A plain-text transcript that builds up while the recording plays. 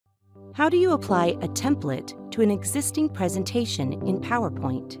How do you apply a template to an existing presentation in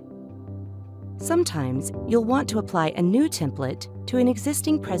PowerPoint? Sometimes you'll want to apply a new template to an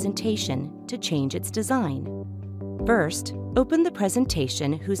existing presentation to change its design. First, open the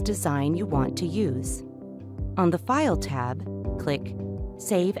presentation whose design you want to use. On the File tab, click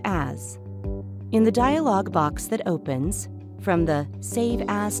Save As. In the dialog box that opens, from the Save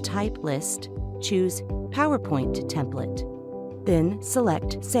As type list, choose PowerPoint template. Then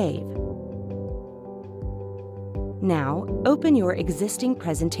select Save. Now, open your existing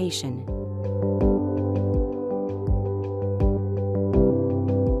presentation.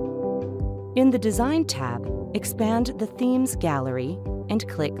 In the Design tab, expand the Themes gallery and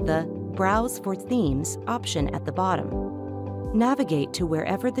click the Browse for Themes option at the bottom. Navigate to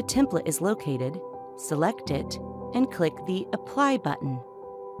wherever the template is located, select it, and click the Apply button.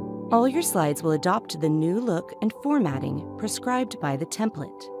 All your slides will adopt the new look and formatting prescribed by the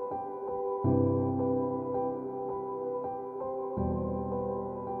template.